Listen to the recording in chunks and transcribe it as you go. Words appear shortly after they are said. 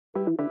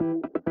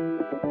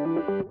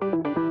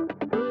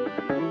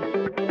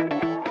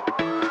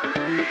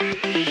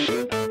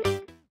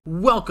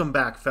Welcome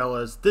back,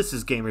 fellas. This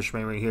is Gamer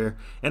Schmamer here,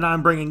 and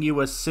I'm bringing you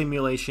a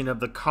simulation of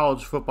the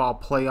College Football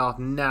Playoff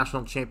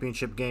National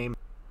Championship game.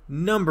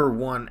 Number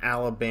 1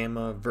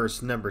 Alabama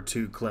versus number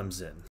 2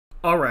 Clemson.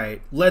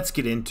 Alright, let's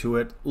get into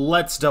it.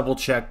 Let's double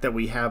check that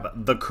we have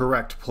the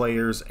correct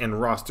players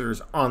and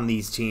rosters on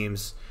these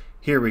teams.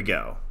 Here we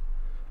go.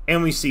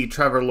 And we see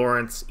Trevor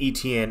Lawrence,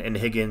 Etienne, and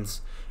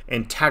Higgins,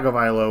 and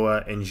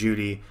Tagovailoa and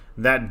Judy.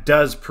 That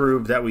does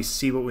prove that we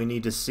see what we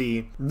need to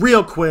see.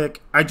 Real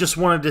quick, I just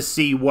wanted to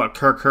see what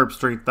Kirk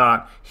Herbstreit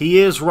thought. He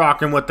is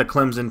rocking with the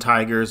Clemson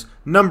Tigers.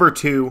 Number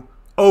 2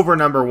 over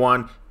number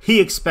 1.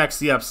 He expects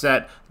the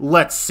upset.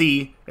 Let's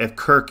see if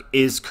Kirk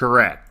is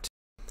correct.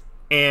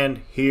 And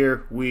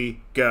here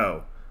we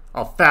go.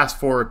 I'll fast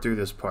forward through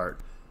this part.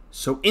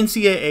 So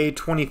NCAA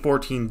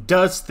 2014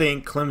 does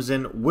think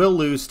Clemson will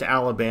lose to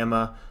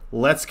Alabama.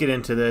 Let's get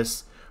into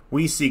this.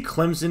 We see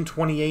Clemson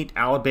 28,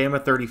 Alabama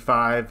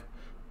 35.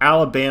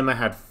 Alabama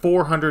had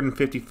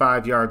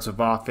 455 yards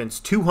of offense,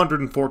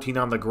 214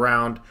 on the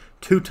ground,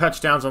 2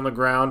 touchdowns on the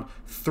ground,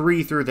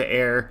 3 through the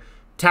air.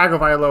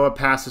 Tagovailoa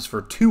passes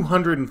for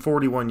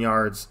 241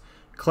 yards.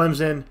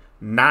 Clemson,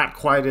 not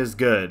quite as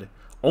good.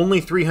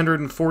 Only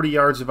 340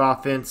 yards of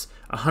offense,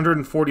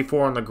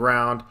 144 on the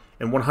ground,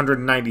 and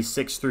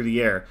 196 through the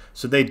air.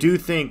 So they do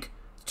think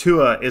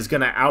Tua is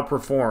going to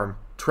outperform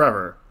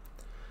Trevor.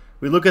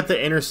 We look at the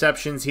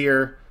interceptions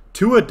here.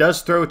 Tua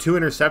does throw 2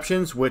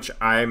 interceptions, which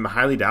I'm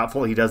highly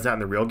doubtful he does that in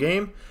the real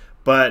game.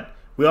 But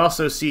we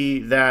also see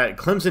that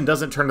Clemson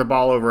doesn't turn the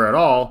ball over at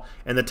all,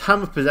 and the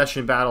time of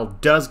possession battle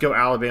does go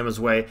Alabama's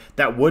way.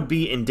 That would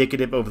be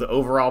indicative of the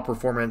overall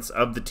performance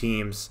of the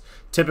teams.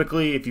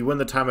 Typically, if you win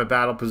the time of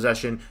battle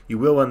possession, you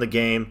will win the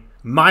game.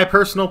 My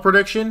personal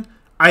prediction,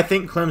 I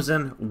think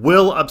Clemson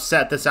will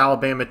upset this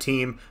Alabama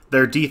team.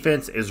 Their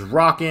defense is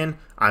rocking.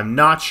 I'm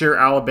not sure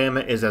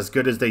Alabama is as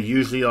good as they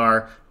usually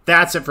are.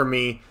 That's it for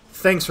me.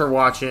 Thanks for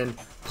watching.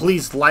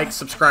 Please like,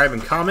 subscribe,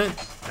 and comment,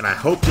 and I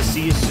hope to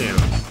see you soon.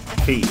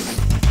 Peace.